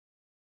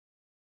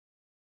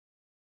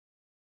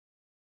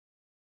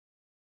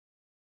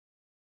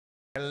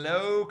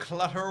Hello,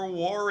 Clutter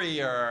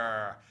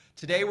Warrior.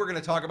 Today we're going to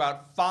talk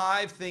about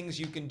 5 things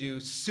you can do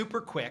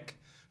super quick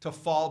to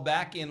fall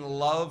back in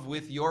love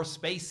with your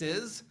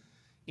spaces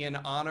in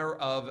honor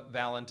of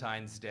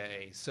Valentine's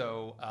Day.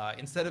 So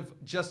instead of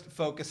just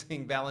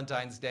focusing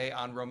Valentine's Day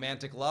on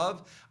romantic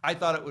love, I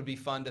thought it would be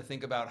fun to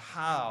think about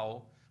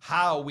how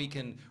we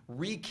can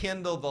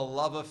rekindle the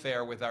love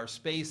affair with our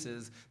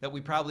spaces that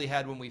we probably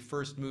had when we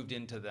first moved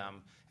into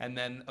them. And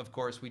then, of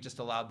course, we just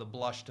allowed the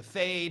blush to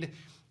fade.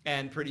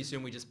 And pretty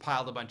soon we just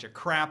piled a bunch of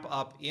crap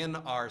up in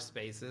our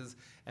spaces,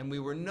 and we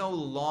were no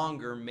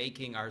longer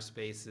making our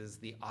spaces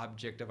the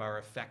object of our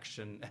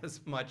affection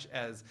as much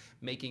as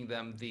making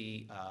them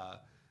the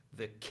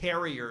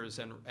carriers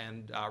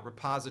and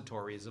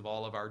repositories of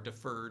all of our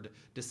deferred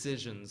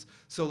decisions.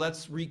 So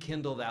let's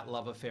rekindle that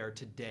love affair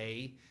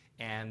today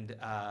and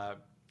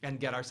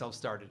get ourselves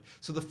started.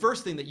 So the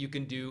first thing that you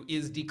can do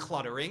is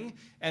decluttering.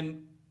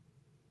 And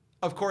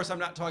of course, I'm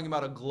not talking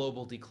about a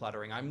global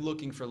decluttering. I'm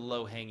looking for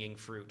low-hanging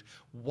fruit.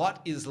 What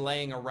is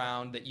laying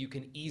around that you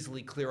can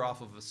easily clear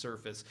off of a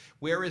surface?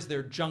 Where is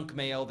there junk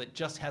mail that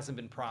just hasn't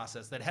been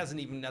processed, that hasn't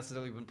even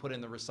necessarily been put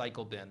in the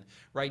recycle bin,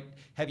 right?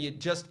 Have you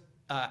just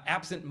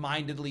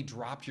absent-mindedly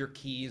dropped your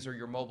keys or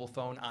your mobile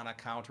phone on a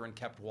counter and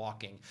kept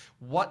walking?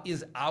 What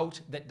is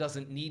out that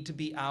doesn't need to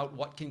be out?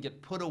 What can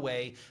get put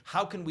away?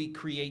 How can we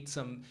create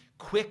some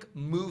quick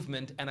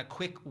movement and a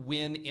quick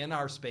win in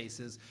our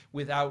spaces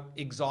without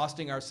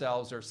exhausting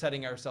ourselves or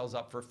setting ourselves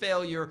up for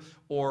failure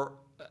or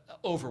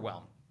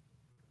overwhelm?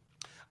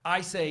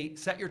 I say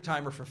set your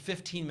timer for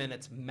 15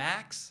 minutes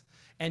max,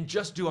 and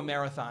just do a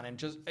marathon, and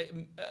just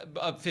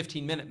a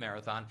 15-minute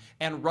marathon,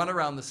 and run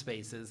around the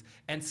spaces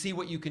and see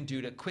what you can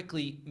do to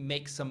quickly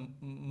make some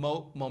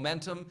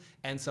momentum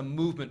and some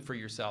movement for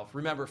yourself.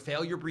 Remember,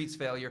 failure breeds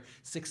failure,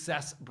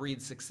 success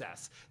breeds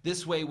success.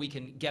 This way we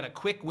can get a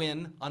quick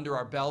win under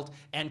our belt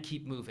and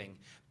keep moving.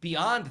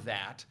 Beyond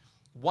that,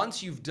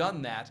 once you've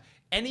done that,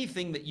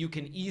 anything that you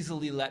can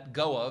easily let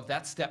go of,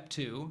 that's step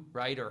 2,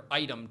 right, or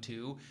item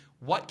 2.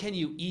 What can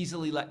you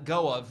easily let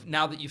go of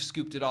now that you've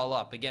scooped it all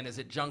up? Again, is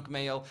it junk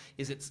mail?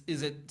 Is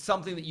it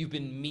something that you've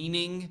been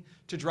meaning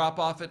to drop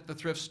off at the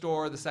thrift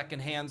store, the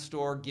secondhand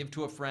store, give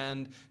to a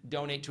friend,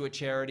 donate to a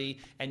charity,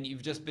 and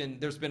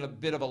there's been a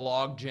bit of a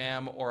log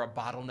jam or a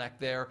bottleneck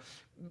there?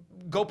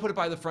 Go put it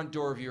by the front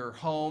door of your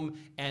home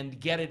and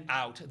get it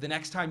out. The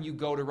next time you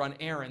go to run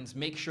errands,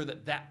 make sure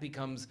that that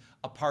becomes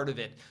a part of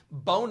it.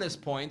 Bonus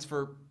points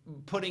for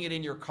putting it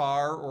in your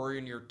car or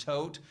in your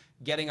tote,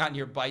 getting on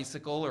your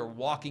bicycle or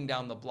walking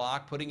down the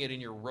block, putting it in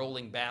your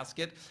rolling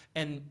basket,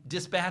 and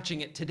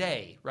dispatching it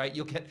today, right?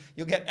 You'll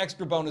get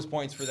extra bonus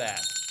points for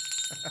that.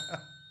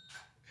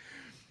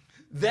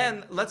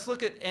 Then let's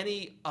look at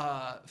any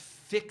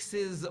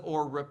fixes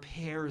or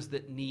repairs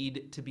that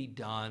need to be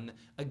done,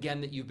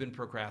 again, that you've been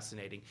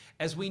procrastinating.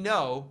 As we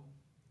know,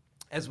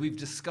 as we've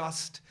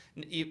discussed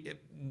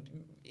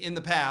in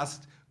the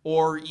past,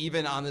 or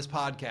even on this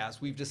podcast,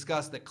 we've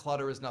discussed that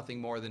clutter is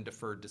nothing more than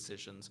deferred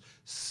decisions.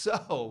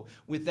 So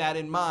with that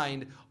in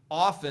mind,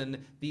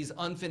 often these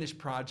unfinished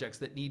projects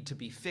that need to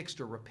be fixed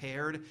or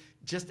repaired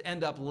just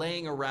end up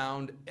laying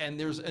around, and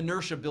there's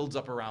inertia builds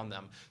up around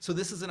them. So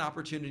this is an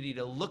opportunity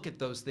to look at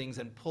those things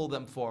and pull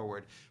them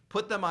forward.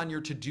 Put them on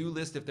your to-do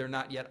list if they're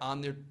not yet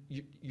on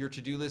your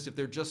to-do list. If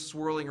they're just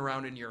swirling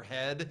around in your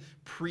head,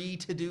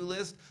 pre-to-do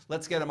list,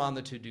 let's get them on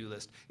the to-do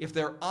list. If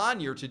they're on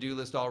your to-do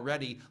list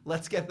already,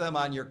 let's get them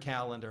on your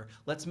calendar.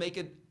 Let's make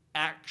an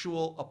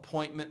actual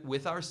appointment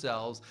with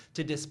ourselves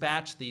to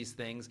dispatch these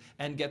things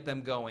and get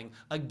them going.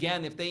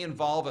 Again, if they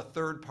involve a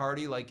third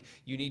party, like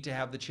you need to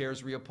have the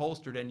chairs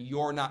reupholstered and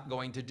you're not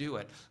going to do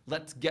it,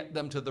 let's get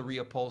them to the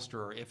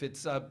reupholsterer. If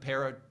it's a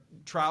pair of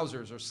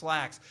trousers or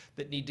slacks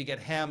that need to get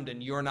hemmed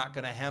and you're not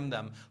going to hem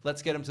them,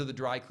 let's get them to the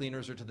dry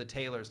cleaners or to the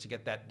tailors to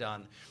get that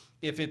done.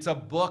 If it's a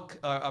book,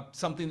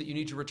 something that you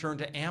need to return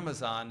to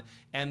Amazon,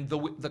 and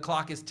the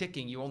clock is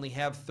ticking, you only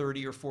have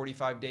 30 or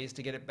 45 days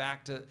to get it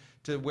back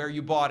to where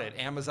you bought it,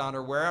 Amazon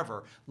or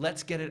wherever,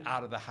 let's get it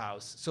out of the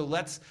house. So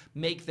let's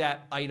make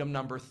that item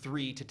number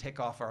 3 to tick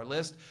off our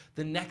list.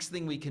 The next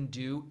thing we can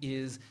do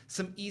is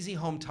some easy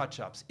home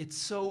touch-ups. It's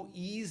so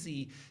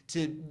easy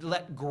to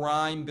let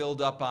grime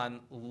build up on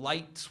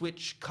light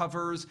switch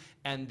covers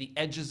and the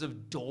edges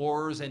of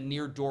doors and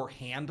near door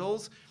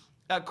handles.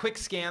 A quick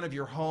scan of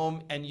your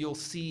home and you'll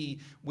see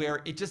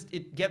where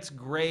it gets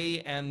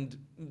gray and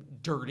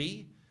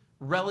dirty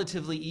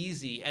relatively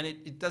easy, and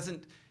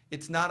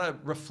it's not a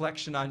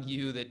reflection on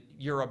you that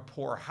you're a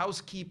poor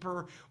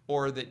housekeeper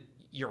or that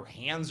your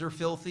hands are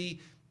filthy.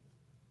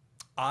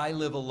 I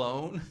live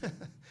alone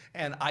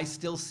and I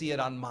still see it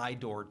on my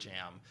door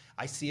jamb.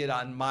 I see it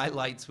on my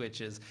light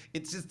switches.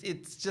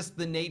 It's just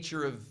the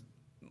nature of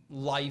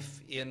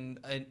life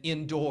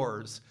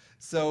indoors.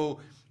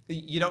 So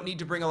you don't need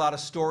to bring a lot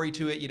of story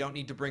to it. You don't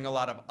need to bring a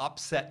lot of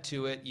upset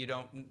to it.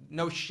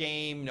 No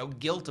shame, no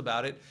guilt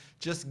about it.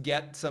 Just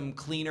get some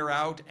cleaner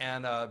out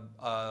and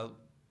a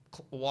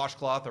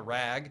washcloth, a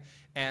rag,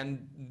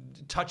 and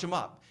touch them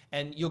up.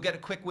 And you'll get a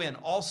quick win.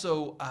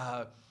 Also,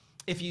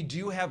 if you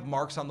do have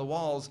marks on the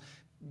walls,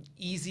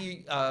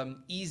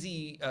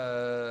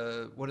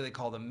 what do they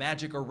call them?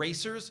 Magic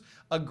erasers.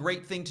 A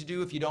great thing to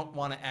do if you don't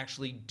want to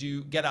actually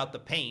get out the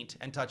paint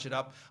and touch it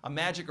up. A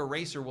magic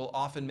eraser will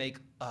often make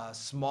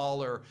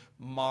smaller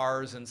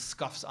mars and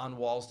scuffs on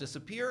walls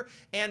disappear.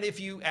 And if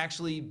you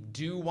actually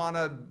do want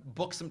to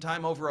book some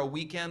time over a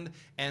weekend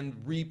and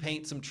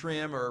repaint some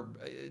trim or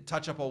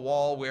touch up a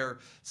wall where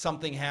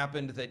something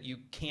happened that you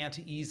can't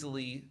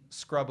easily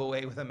scrub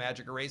away with a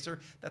magic eraser,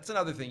 that's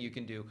another thing you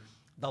can do.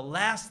 The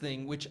last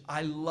thing, which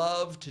I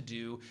love to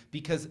do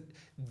because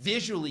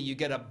visually you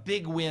get a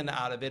big win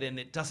out of it and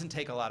it doesn't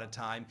take a lot of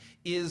time,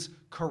 is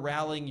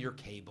corralling your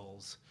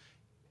cables.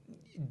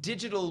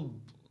 Digital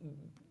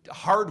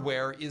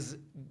hardware is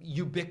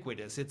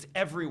ubiquitous. It's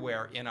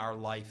everywhere in our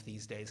life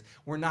these days.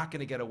 We're not going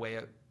to get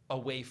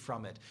away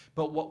from it.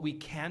 But what we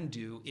can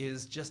do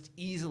is just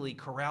easily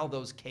corral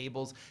those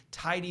cables,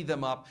 tidy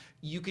them up.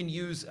 You can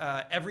use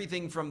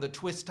everything from the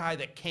twist tie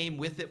that came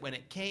with it when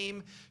it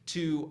came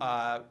to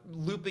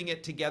looping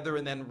it together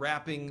and then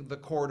wrapping the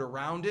cord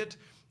around it,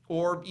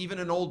 or even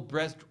an old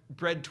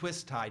bread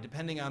twist tie,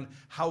 depending on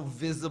how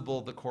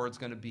visible the cord's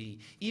going to be.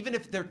 Even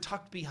if they're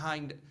tucked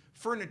behind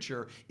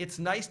furniture, it's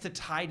nice to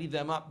tidy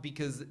them up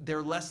because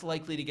they're less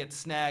likely to get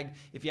snagged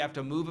if you have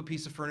to move a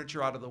piece of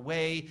furniture out of the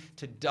way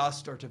to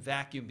dust or to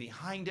vacuum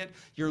behind it.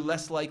 You're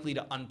less likely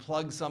to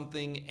unplug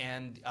something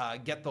and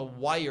get the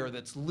wire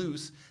that's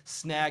loose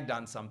snagged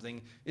on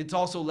something. It's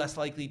also less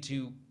likely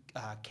to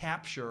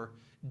capture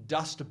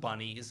dust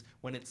bunnies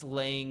when it's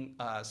laying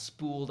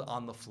spooled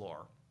on the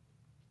floor.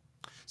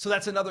 So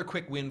that's another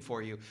quick win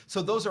for you.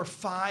 So those are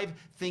 5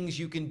 things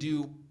you can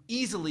do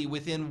easily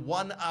within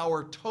 1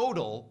 hour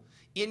total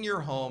in your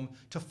home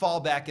to fall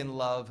back in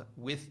love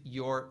with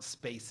your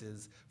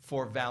spaces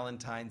for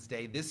Valentine's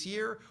Day this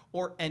year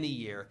or any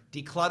year.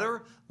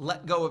 Declutter,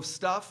 let go of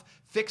stuff,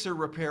 fix or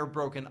repair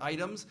broken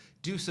items,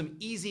 do some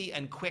easy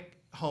and quick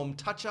home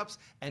touch-ups,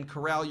 and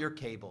corral your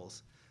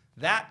cables.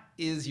 That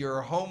is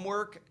your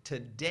homework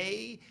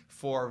today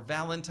for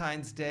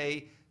Valentine's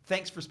Day.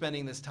 Thanks for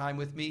spending this time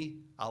with me.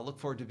 I'll look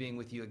forward to being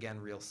with you again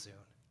real soon.